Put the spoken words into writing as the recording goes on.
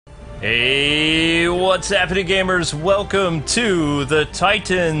Hey, what's happening, gamers? Welcome to the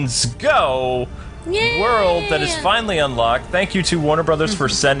Titans Go world that is finally unlocked. Thank you to Warner Brothers for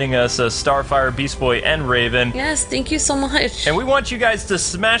sending us Starfire, Beast Boy, and Raven. Yes, thank you so much. And we want you guys to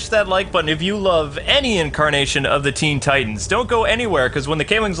smash that like button if you love any incarnation of the Teen Titans. Don't go anywhere, because when the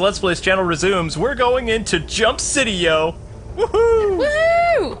Kwings Let's Plays channel resumes, we're going into Jump City, yo! Woohoo!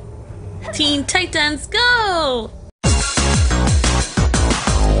 Woohoo! Teen Titans Go!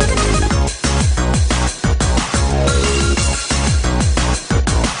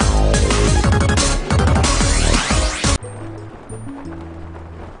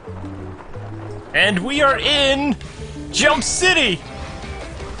 And we are in Jump City!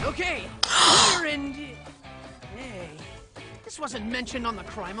 Okay, we're in... Hey, this wasn't mentioned on the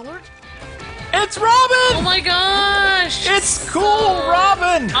crime alert. It's Robin! Oh my gosh! It's cool,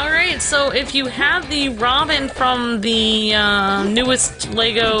 Robin! Alright, so if you have the Robin from the newest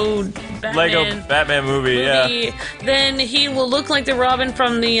Lego Batman movie, yeah. Then he will look like the Robin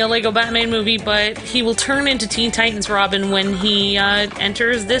from the Lego Batman movie, but he will turn into Teen Titans Robin when he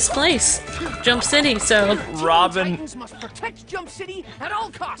enters this place, Jump City. So Robin... Teen Titans must protect Jump City at all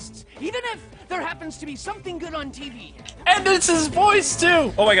costs, even if there happens to be something good on TV. And it's his voice,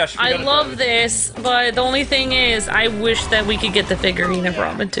 too! Oh my gosh. I love this, but the only thing is, I wish that we could get the figurine of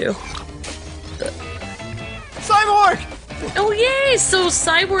Robin, too. Cyborg! Oh yay! So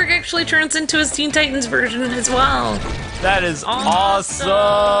Cyborg actually turns into his Teen Titans version as well. That is awesome!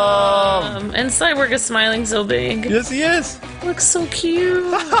 And Cyborg is smiling so big. Yes, he is! Looks so cute!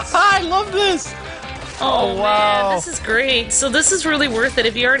 I love this! Oh wow. Man, this is great. So this is really worth it.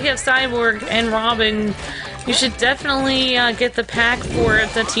 If you already have Cyborg and Robin, you should definitely get the pack for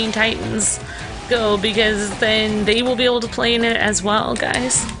the Teen Titans Go, because then they will be able to play in it as well,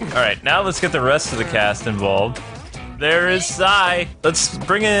 guys. Alright, now let's get the rest of the cast involved. There is Cy. Let's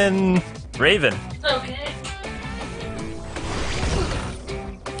bring in Raven. Okay.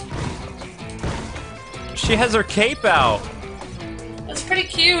 She has her cape out. That's pretty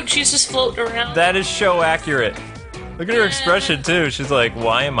cute. She's just floating around. That is show accurate. Look at her expression too. She's like,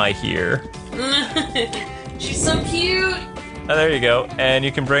 why am I here? She's so cute. Oh, there you go. And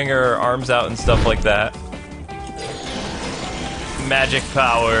you can bring her arms out and stuff like that. Magic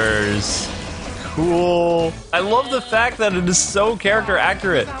powers. Cool. I love the fact that it is so character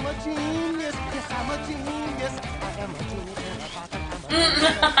accurate.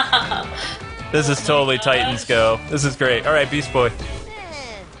 This is totally Titans Go. This is great. All right, Beast Boy.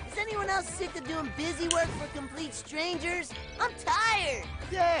 Man, is anyone else sick of doing busy work for complete strangers? I'm tired.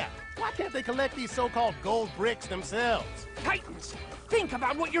 Yeah, why can't they collect these so-called gold bricks themselves? Titans, think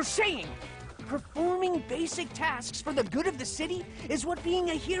about what you're saying. Performing basic tasks for the good of the city is what being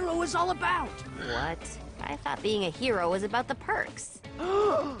a hero is all about. What? I thought being a hero was about the perks.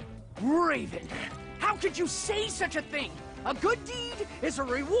 Raven, how could you say such a thing? A good deed is a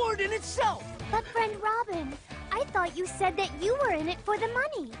reward in itself. But friend Robin, I thought you said that you were in it for the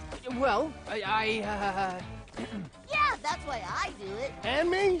money. Well, Yeah, that's why I do it. And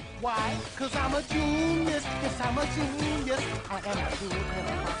me? Why? 'Cause I'm a genius. Yes, I'm a genius. I am a genius.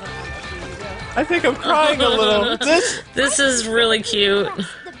 I think I'm crying a little. This is really cute.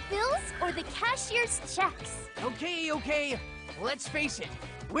 The bills or the cashier's checks? Okay, let's face it.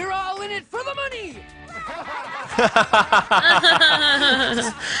 We're all in it for the money!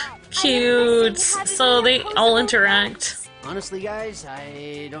 Cute. So they all interact. Honestly, guys,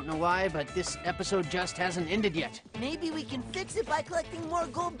 I don't know why, but this episode just hasn't ended yet. Maybe we can fix it by collecting more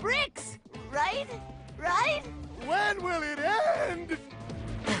gold bricks, right? Right? When will it end?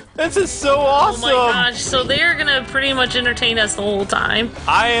 This is so awesome. Oh my gosh, so they're gonna pretty much entertain us the whole time.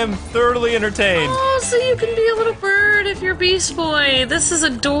 I am thoroughly entertained. Oh, so you can be a little bird if you're Beast Boy. This is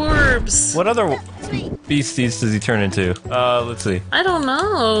adorbs. What other beasties does he turn into? Let's see. I don't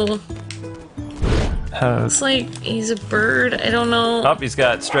know. It's like he's a bird. I don't know. Oh, he's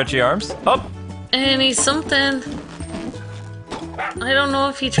got stretchy arms. Oh, And he's something. I don't know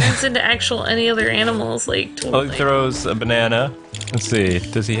if he turns into actual any other animals. Like, oh, he throws a banana. Let's see.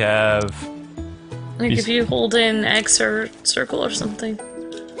 Does he have? like if you hold in X or circle or something.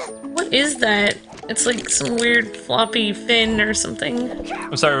 What is that? It's like some weird floppy fin or something.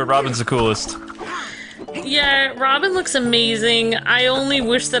 I'm sorry, but Robin's the coolest. Yeah, Robin looks amazing. I only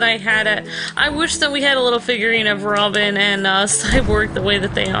wish that I had a... I wish that we had a little figurine of Robin and Cyborg the way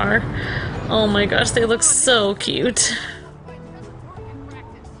that they are. Oh my gosh, they look so cute.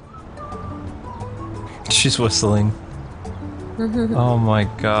 She's whistling. Oh my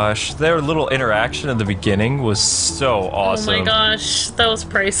gosh. Their little interaction at the beginning was so awesome. Oh my gosh, that was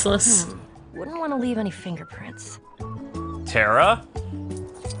priceless. Wouldn't want to leave any fingerprints. Tara?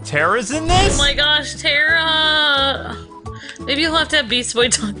 Tara's in this? Oh my gosh, Tara! Maybe you'll have to have Beast Boy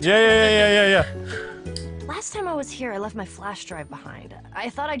talk to Yeah. Last time I was here, I left my flash drive behind. I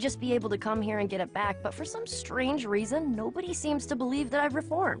thought I'd just be able to come here and get it back, but for some strange reason, nobody seems to believe that I've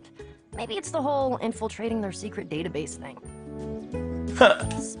reformed. Maybe it's the whole infiltrating their secret database thing.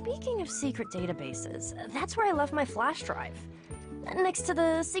 Speaking of secret databases, that's where I left my flash drive. Next to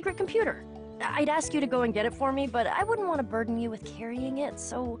the secret computer. I'd ask you to go and get it for me, but I wouldn't want to burden you with carrying it,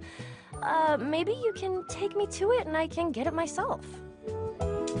 so... maybe you can take me to it and I can get it myself.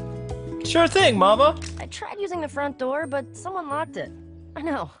 Sure thing, Mama. I tried using the front door, but someone locked it. I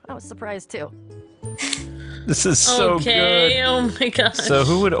know, I was surprised too. This is so Okay, good. oh my gosh. So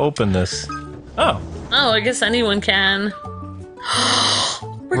who would open this? Oh. Oh, I guess anyone can.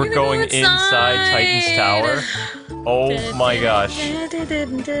 We're gonna going go inside Titan's Tower. Oh my gosh.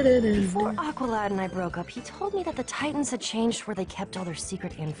 Before Aqualad and I broke up, he told me that the Titans had changed where they kept all their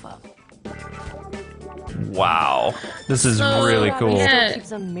secret info. Wow. This is So, really cool. yeah. Still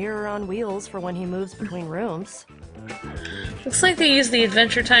keeps a mirror on wheels for when he moves between rooms. Looks like they use the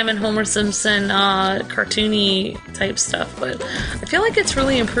Adventure Time and Homer Simpson cartoony type stuff, but I feel like it's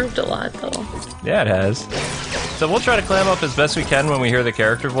really improved a lot, though. Yeah, it has. So we'll try to clam up as best we can when we hear the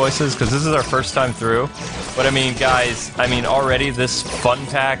character voices, because this is our first time through. But I mean, guys, already this fun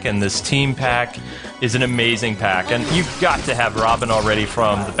pack and this team pack is an amazing pack. And you've got to have Robin already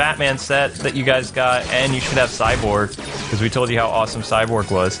from the Batman set that you guys got, and you should have Cyborg, because we told you how awesome Cyborg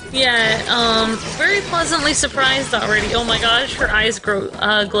was. Yeah, very pleasantly surprised already. Oh my gosh, her eyes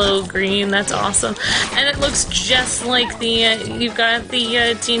glow green. That's awesome. And it looks just like the, you've got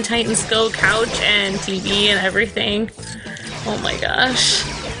the Teen Titans Go couch and TV and everything. Oh my gosh.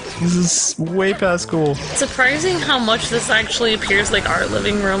 This is way past cool. Surprising how much this actually appears like our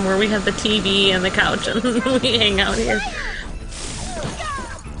living room where we have the TV and the couch and we hang out here.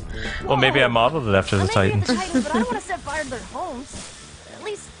 Well, maybe I modeled it after the Titans. The Titans, but I don't want to set fire to their homes. At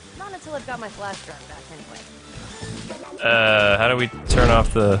least, not until I've got my flash drive back anyway. How do we turn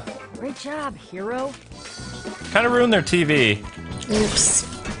off the... Great job, hero. Kind of ruined their TV.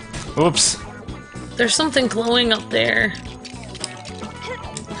 Oops. Oops. There's something glowing up there.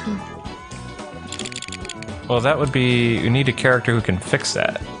 Well, that would be... You need a character who can fix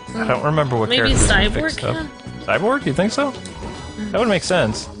that. I don't remember what Maybe character can Cyborg fix stuff. can? Cyborg? You think so? That would make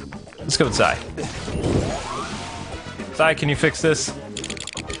sense. Let's go with Cy. Cy, can you fix this?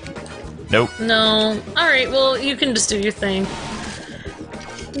 Nope. No. Alright, well, you can just do your thing.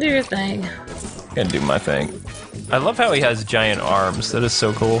 Do your thing. Gonna do my thing. I love how he has giant arms. That is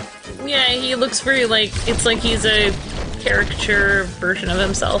so cool. Yeah, he looks very like, it's like he's a caricature version of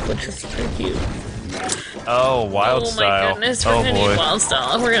himself, which is pretty cute. Oh, Wild Oh Style. my goodness, we're gonna need Wild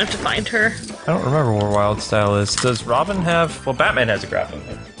Style. We're gonna have to find her. I don't remember where Wild Style is. Does Robin have... Well, Batman has a grappling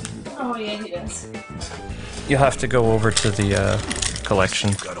hook. Oh yeah, he does. You'll have to go over to the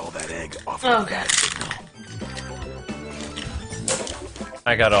collection. Got all that egg off Oh god.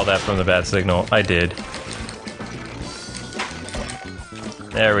 I got all that from the Bat Signal. I did.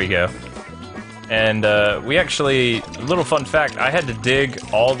 There we go. And we actually... Little fun fact, I had to dig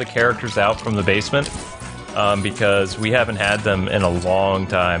all the characters out from the basement because we haven't had them in a long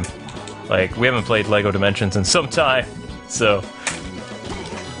time. Like, we haven't played LEGO Dimensions in some time, so...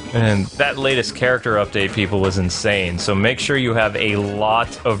 And that latest character update, people, was insane. So make sure you have a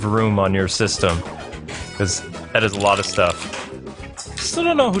lot of room on your system, because that is a lot of stuff. Still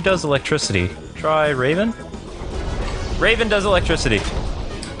don't know who does electricity. Try Raven? Raven does electricity.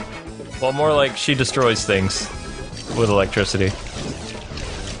 Well, more like she destroys things with electricity.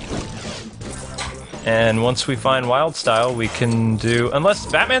 And once we find Wild Style, we can do... Unless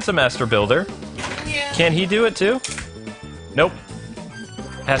Batman's a master builder. Yeah. Can he do it too? Nope.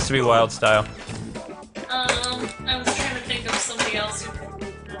 Has to be Wild Style. I was trying to think of somebody else who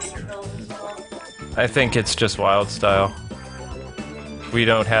could master build as well. I think it's just Wild Style. If we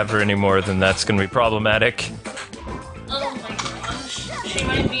don't have her anymore, then that's gonna be problematic. Oh my gosh. She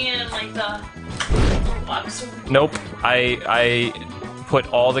might be in like the little box. Nope. I put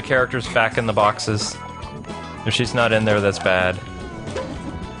all the characters back in the boxes. If she's not in there, that's bad.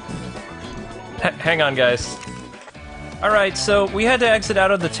 Hang on, guys. Alright, so we had to exit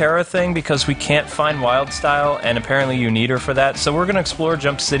out of the Terra thing because we can't find Wild Style, and apparently you need her for that. So we're going to explore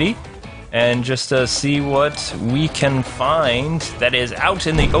Jump City and just see what we can find that is out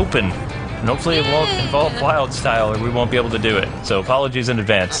in the open. And hopefully it won't involve Wild Style, or we won't be able to do it. So apologies in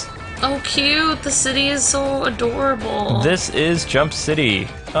advance. Oh, cute. The city is so adorable. This is Jump City.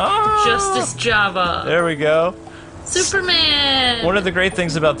 Oh! Justice Java. There we go. Superman. One of the great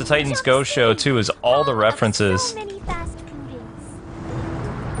things about the Titans Go show, too, is all the references. So many fast foodings.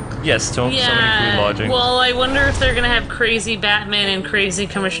 Yes, so many food lodging. Well, I wonder if they're gonna have crazy Batman and crazy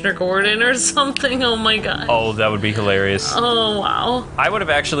Commissioner Gordon or something. Oh my god. Oh, that would be hilarious. Oh wow. I would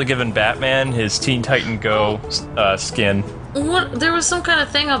have actually given Batman his Teen Titan Go skin. What? There was some kind of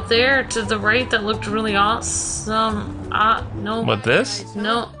thing up there to the right that looked really awesome. No. What, this?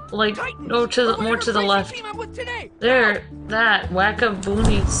 No, like no, more to the left. There, that Wacka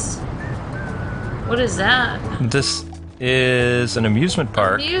Boonies. What is that? This is an amusement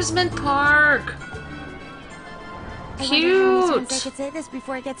park. Amusement park. I Cute. could say this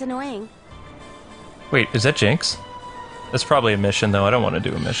before it gets annoying. Wait, is that Jinx? That's probably a mission, though. I don't want to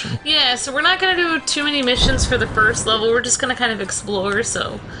do a mission. Yeah, so we're not gonna do too many missions for the first level. We're just gonna kind of explore.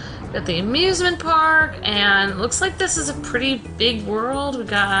 So, got the amusement park, and looks like this is a pretty big world. We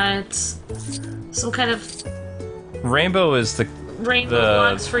got some kind of Rainbow is the rainbow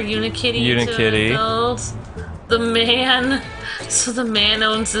blocks for Unikitty Unikitty. to build. The man. So the man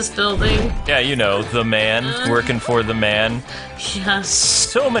owns this building. Yeah, you know, the man working for the man. Yes.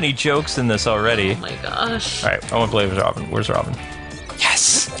 So many jokes in this already. Oh my gosh. All right, I want to play with Robin. Where's Robin?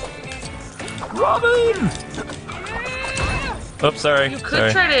 Yes. Robin. Oops, sorry. You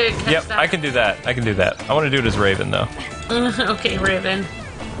could try to catch Yep, that. I can do that. I can do that. I want to do it as Raven, though. Okay, Raven.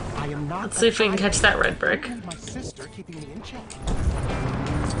 I am not. Let's see if we can catch that red brick. My sister keeping me in check.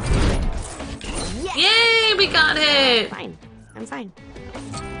 Yay, we got it! Fine. I'm fine.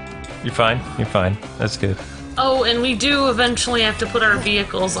 You're fine. You're fine. That's good. Oh, and we do eventually have to put our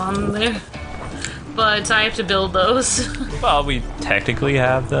vehicles on there. But I have to build those. Well, we technically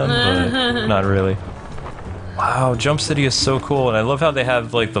have them, but not really. Wow, Jump City is so cool, and I love how they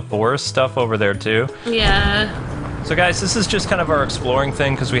have, like, the forest stuff over there, too. Yeah. So, guys, this is just kind of our exploring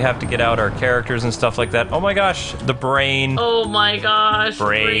thing, because we have to get out our characters and stuff like that. Oh my gosh, the brain. Oh my gosh.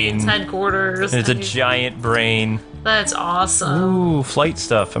 Brain. Brain's headquarters. It's a giant brain. That's awesome. Ooh, flight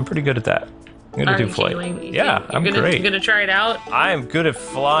stuff. I'm pretty good at that. I'm gonna do flight. Yeah, I'm great. You're gonna try it out? I am good at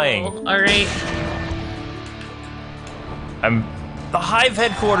flying. Cool. Alright. I'm the Hive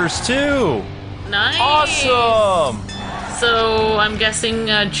headquarters, too. Nice. Awesome. So I'm guessing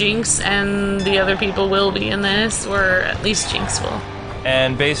Jinx and the other people will be in this, or at least Jinx will.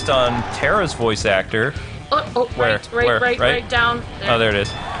 And based on Tara's voice actor. Oh, Where? right down. There. Oh, there it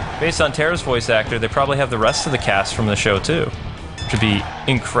is. Based on Tara's voice actor, they probably have the rest of the cast from the show too, which would be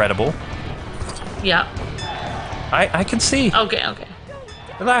incredible. Yeah. I can see. Okay.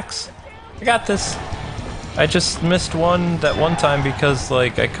 Relax. I got this. I just missed that one time because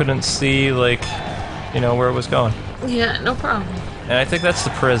like I couldn't see like, you know, where it was going. Yeah, no problem. And I think that's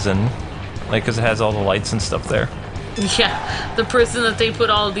the prison, like because it has all the lights and stuff there. Yeah, the prison that they put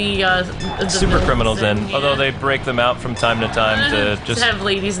all the Super criminals in, yeah. although they break them out from time to time to just have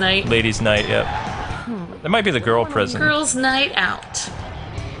ladies' night. Ladies' night, yep. That might be the girl prison. Girls' night out.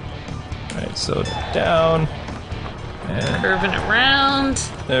 Alright, so down. And Curving around.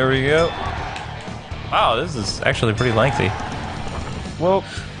 there we go. Wow, this is actually pretty lengthy. Whoa.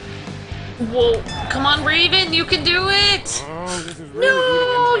 Whoa, come on, Raven, you can do it!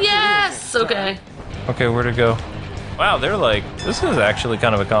 No, yes! Okay. Okay, where to go? Wow, they're like, this is actually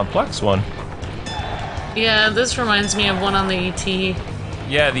kind of a complex one. Yeah, this reminds me of one on the ET.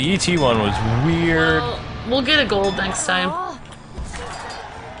 Yeah, the ET one was weird. Well, we'll get a gold next time.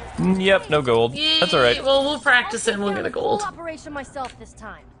 Yep, no gold. Yay. That's alright. Well, we'll practice it and we'll get a gold. Operation myself this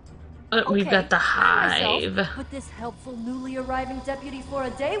time. We've got the I hive. myself put this helpful newly arriving deputy for a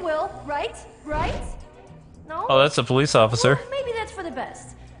day, Will. Right? No? Oh, that's a police officer. Well, maybe that's for the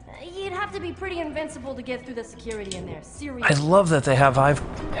best. You'd have to be pretty invincible to get through the security in there. I Seriously. love that they have Hive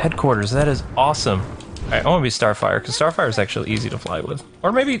headquarters. That is awesome. Alright, I want to be Starfire, because Starfire is actually easy to fly with.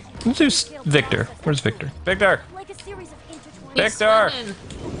 Or maybe, let's do Victor. Where's Victor? Victor! Like a series of intertwined. Victor!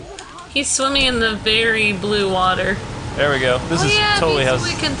 He's swimming in the very blue water. There we go. This is Yeah, totally so how...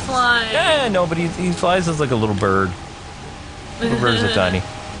 we can fly. Yeah, no, but he flies as like a little bird. Little birds are tiny.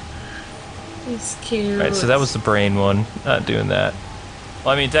 He's cute. Alright, so that was the brain one. Not doing that.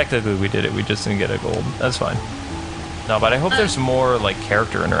 Well, I mean, technically we did it. We just didn't get a gold. That's fine. No, but I hope there's more like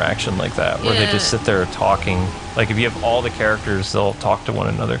character interaction like that, where they just sit there talking. Like if you have all the characters, they'll talk to one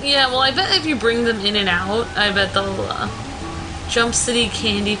another. Yeah, well, I bet if you bring them in and out, I bet they'll Jump City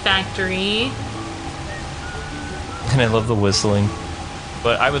Candy Factory. And I love the whistling.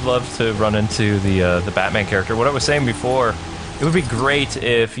 But I would love to run into the Batman character. What I was saying before, it would be great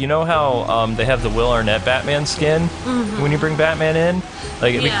if, you know how they have the Will Arnett Batman skin when you bring Batman in?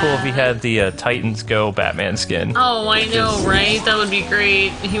 Like, it'd be cool if he had the Titans Go Batman skin. Oh, I know, right? That would be great.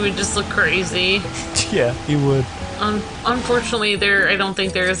 He would just look crazy. Yeah, he would. Unfortunately, I don't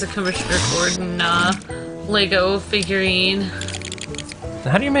think there is a Commissioner Gordon Lego figurine.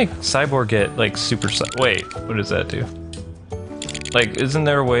 How do you make Cyborg get, like, super... Wait, what does that do? Like, isn't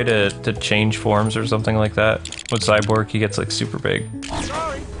there a way to change forms or something like that? With Cyborg, he gets, like, super big.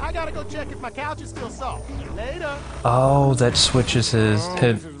 Sorry, I gotta go check if my couch is still soft. Later. Oh, that switches his...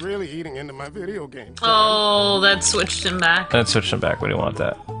 This is really eating into my video game. Oh, that switched him back. That switched him back. We don't want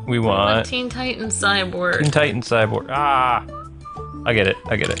that. We What want... Teen Titans Cyborg? Teen Titan Cyborg. Ah! I get it.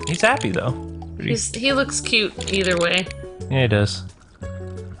 I get it. He's happy, though. He looks cute either way. Yeah, he does.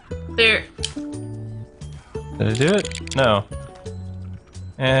 There. Did I do it? No.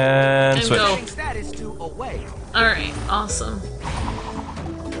 And switch. Go. Status to away. Alright, awesome.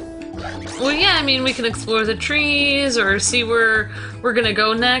 Well, yeah, I mean, we can explore the trees or see where we're gonna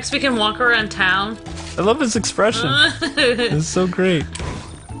go next. We can walk around town. I love his expression. It's so great.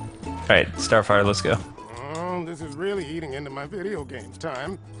 Alright, Starfire, let's go. Oh, this is really eating into my video games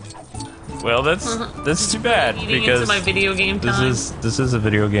time. Well, that's too bad Eating because into my video game time. this is a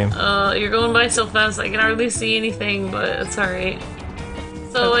video game. You're going by so fast I can hardly see anything, but it's alright.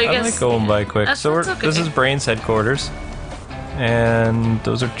 So I guess like going by quick. That's So okay. this is Brain's headquarters, and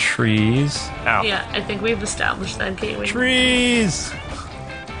those are trees. Ow. Yeah, I think we've established that gateway. Trees.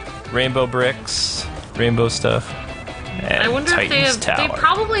 Rainbow bricks, rainbow stuff. And I wonder Titan's if they have. Tower. They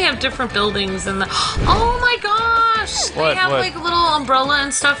probably have different buildings in the. Oh my gosh! What, They have what? like a little umbrella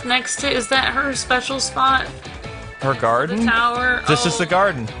and stuff next to. Is that her special spot? Her garden. The tower. This is the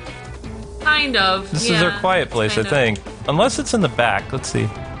garden. Kind of. This yeah, is her quiet place, I kind of. think. Unless it's in the back. Let's see.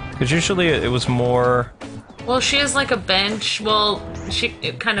 Because usually it was more. Well, she has like a bench. Well,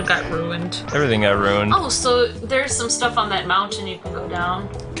 it kind of got ruined. Everything got ruined. Oh, so there's some stuff on that mountain you can go down.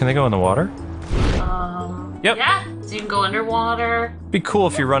 Can they go in the water? Yep. Yeah, so you can go underwater. Be cool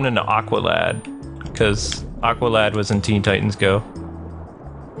if you run into Aqualad, because Aqualad was in Teen Titans Go.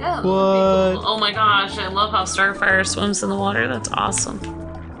 Yeah. What? Cool. Oh my gosh, I love how Starfire swims in the water. That's awesome.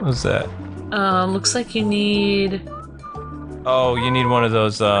 What was that? Looks like you need Oh, you need one of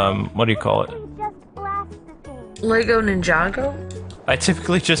those, what do you call it? Just blast the thing. Lego Ninjago. I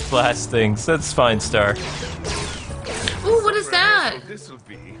typically just blast things. That's fine, Star. Ooh, what is that? This'll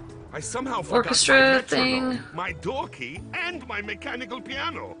be. I somehow forgot Orchestra my metronome, thing. my door key, and my mechanical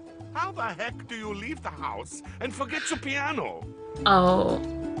piano. How the heck do you leave the house and forget your piano? Oh,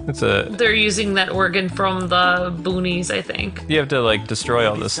 It's a. they're using that organ from the boonies, I think. You have to like destroy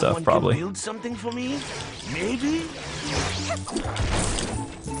all this stuff, Someone probably. can build something for me? Maybe?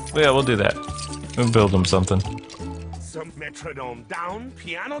 Yeah, we'll do that. We'll build them something. Some metronome down,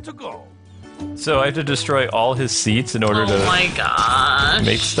 piano to go. So I have to destroy all his seats in order Oh to my gosh.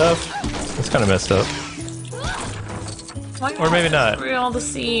 make stuff. That's kind of messed up. Why Or maybe not. destroy all the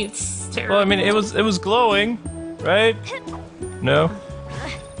seats. Terrible. Well, I mean, it was glowing, right? No.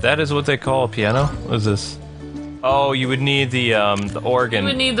 That is what they call a piano. What is this? Oh, you would need the organ. You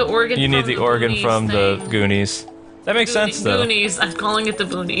would need the organ. You need from the organ Goonies from the thing. Goonies. That makes sense, though. Boonies. I'm calling it the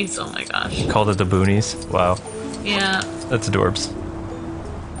boonies. Oh my gosh. Called it the Boonies. Wow, Yeah. that's adorbs.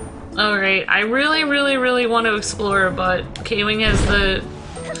 Alright, I really, really, really want to explore, but K-Wing has the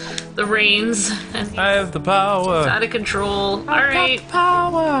reins, and he's I have the power. out of control. Alright,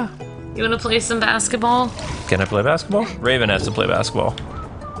 Power. you want to play some basketball? Can I play basketball? Raven has to play basketball.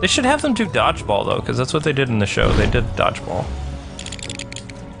 They should have them do dodgeball though, because that's what they did in the show. They did dodgeball.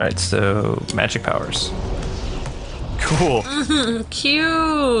 Alright, so magic powers. Cool.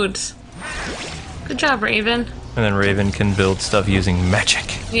 Cute! Good job, Raven. And then Raven can build stuff using magic.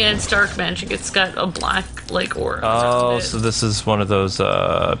 Yeah, it's dark magic. It's got a black, like, aura. Oh, around it. so this is one of those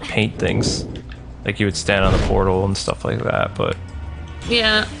paint things. Like you would stand on the portal and stuff like that, but...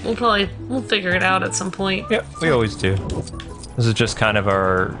 Yeah, we'll figure it out at some point. Yep, we always do. This is just kind of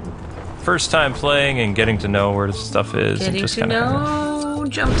our first time playing and getting to know where this stuff is. and Getting just to kind of know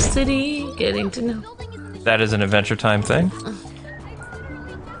Jump City. Getting to know. That is an Adventure Time thing.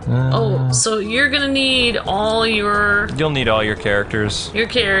 Oh, so you're gonna need all your You'll need all your characters.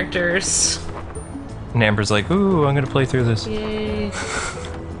 characters. And Amber's like, ooh, I'm gonna play through this. Yay.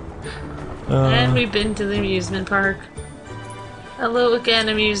 And we've been to the amusement park. Hello again,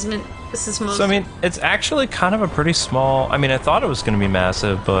 amusement. This is most. So, I mean, it's actually kind of a pretty small... I mean, I thought it was gonna be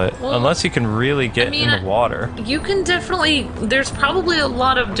massive, but Well, unless you can really get in the water... You can definitely. There's probably a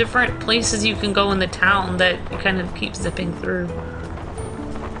lot of different places you can go in the town that you kind of keep zipping through.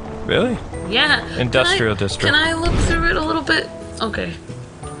 Really? Yeah. Industrial district. Can I look through it a little bit? Okay.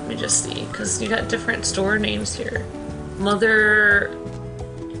 Let me just see, because you got different store names here. Mother.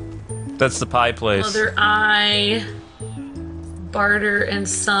 That's the pie place. Mother Eye. Barter and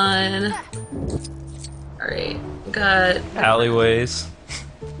Son. Alright. Got Alleyways.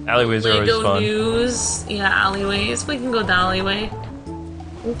 Alleyways are always Lego fun. News. Yeah, alleyways. We can go the alleyway.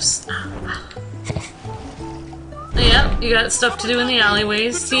 Oops. Yeah, you got stuff to do in the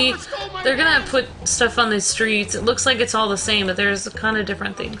alleyways. See, they're gonna put stuff on the streets. It looks like it's all the same, but there's kind of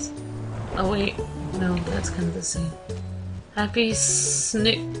different things. Oh wait, no, that's kind of the same. Happy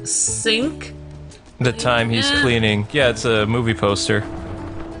Sink? The time he's cleaning. Yeah, it's a movie poster.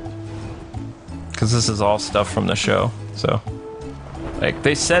 Because this is all stuff from the show, so... Like,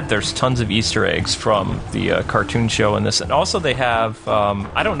 they said there's tons of Easter eggs from the cartoon show in this. And also they have,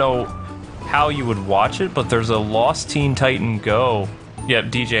 I don't know how you would watch it, but there's a Lost Teen Titan Go. Yep,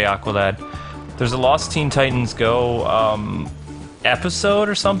 DJ Aqualad. There's a Lost Teen Titans Go episode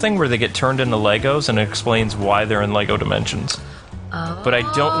or something where they get turned into Legos and it explains why they're in Lego dimensions. Oh. But I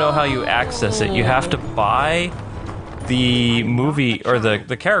don't know how you access it. You have to buy the movie, or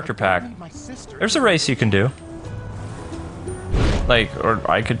the character pack. There's a race you can do. Like, or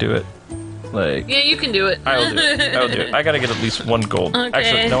I could do it. Like... Yeah, you can do it. I'll do it. I'll do it. I gotta get at least 1 gold. Okay.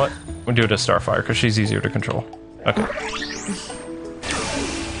 Actually, you know what? We'll do it as Starfire, because she's easier to control. Okay.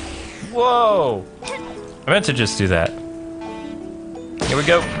 Whoa! I meant to just do that. Here we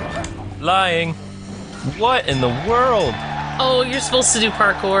go. Lying. What in the world? Oh, you're supposed to do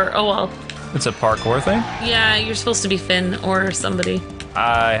parkour. Oh well. It's a parkour thing? Yeah, you're supposed to be Finn or somebody.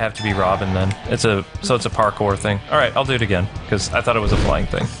 I have to be Robin then. So it's a parkour thing. Alright, I'll do it again, because I thought it was a flying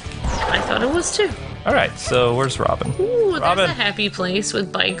thing. I thought it was too. Alright, so where's Robin? Ooh, Robin. there's a happy place with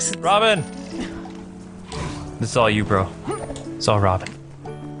bikes. Robin! This is all you, bro. It's all Robin.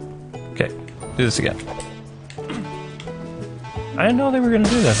 Okay, do this again. I didn't know they were gonna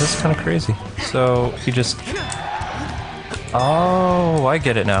do that. That's kind of crazy. So he just... Oh, I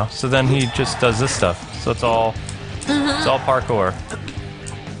get it now. So then he just does this stuff. So it's all parkour.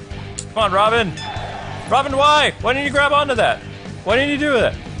 Come on, Robin! Robin, why? Why didn't you grab onto that? Why didn't you do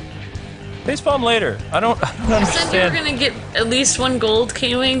that? Facepalm later. I don't understand. You said you were gonna get at least 1 gold,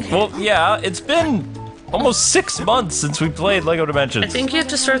 Kwing. Well, yeah, it's been almost 6 months since we played Lego Dimensions. I think you have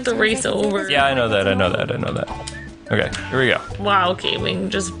to start the race over. Yeah, I know that. Okay, here we go. Wow, Kwing,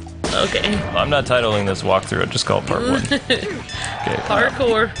 just... Okay. I'm not titling this walkthrough, just call it part 1. Okay.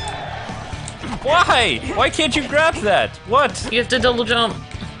 Parkour. Why? Why can't you grab that? What? You have to double jump.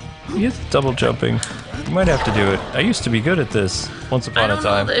 He's double jumping. You might have to do it. I used to be good at this once upon a time.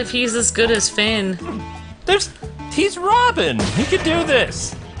 I don't know if he's as good as Finn. He's Robin. He could do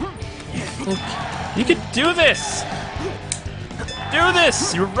this. You could do this. Do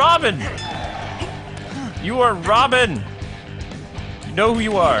this. You're Robin. You are Robin. You know who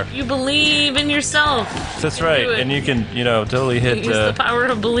you are. You believe in yourself. That's right. And you can, totally hit. Use the power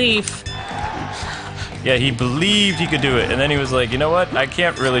of belief. Yeah, he believed he could do it, and then he was like, you know what? I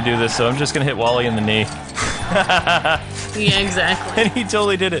can't really do this, so I'm just gonna hit Wally in the knee. Yeah, exactly. And he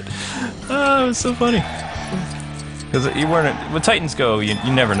totally did it. Oh, it was so funny. Because with Titans Go, you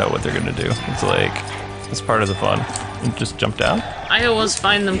never know what they're gonna do. It's like, it's part of the fun. You just jump down. I always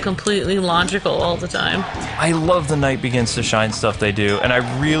find them completely logical all the time. I love the Night Begins to Shine stuff they do, and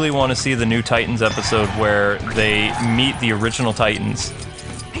I really want to see the new Titans episode where they meet the original Titans.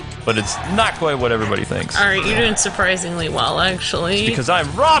 But it's not quite what everybody thinks. Alright, you're doing surprisingly well, actually. It's because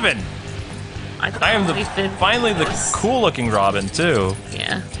I'm Robin! I am finally the voice. cool-looking Robin, too.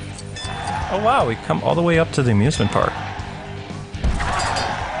 Yeah. Oh wow, we come all the way up to the amusement park.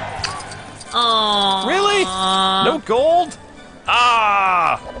 Aww. Really? No gold?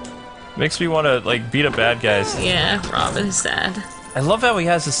 Ah! Makes me want to, beat up bad guys. Yeah, Robin's sad. I love how he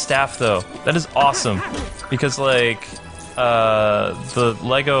has his staff, though. That is awesome. Because, the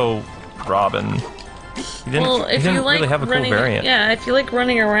Lego Robin, he didn't really have a cool variant. Yeah, if you like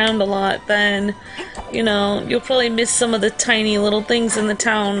running around a lot, then, you'll probably miss some of the tiny little things in the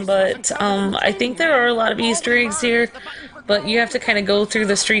town, but, I think there are a lot of Easter eggs here, but you have to kind of go through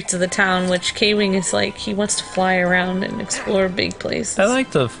the streets of the town, which Kwing is like, he wants to fly around and explore big places. I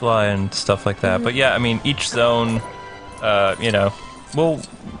like to fly and stuff like that, but yeah, I mean, each zone, we'll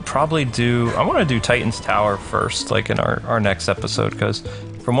probably I want to do Titan's Tower first, in our next episode, because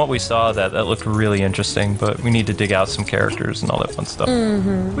from what we saw, that looked really interesting, but we need to dig out some characters and all that fun stuff.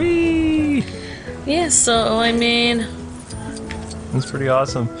 Mm-hmm. Whee! Yeah, so, I mean... That's pretty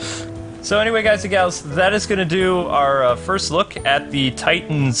awesome. So anyway, guys and gals, that is going to do our first look at the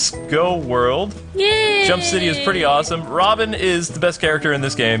Titans Go world. Yay! Jump City is pretty awesome. Robin is the best character in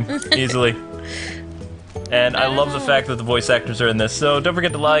this game, easily. And I love the fact that the voice actors are in this. So don't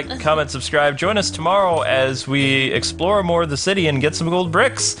forget to like, comment, subscribe. Join us tomorrow as we explore more of the city and get some gold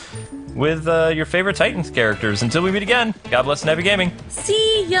bricks with your favorite Titans characters. Until we meet again, God bless and happy gaming.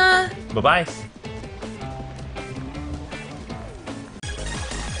 See ya! Bye-bye.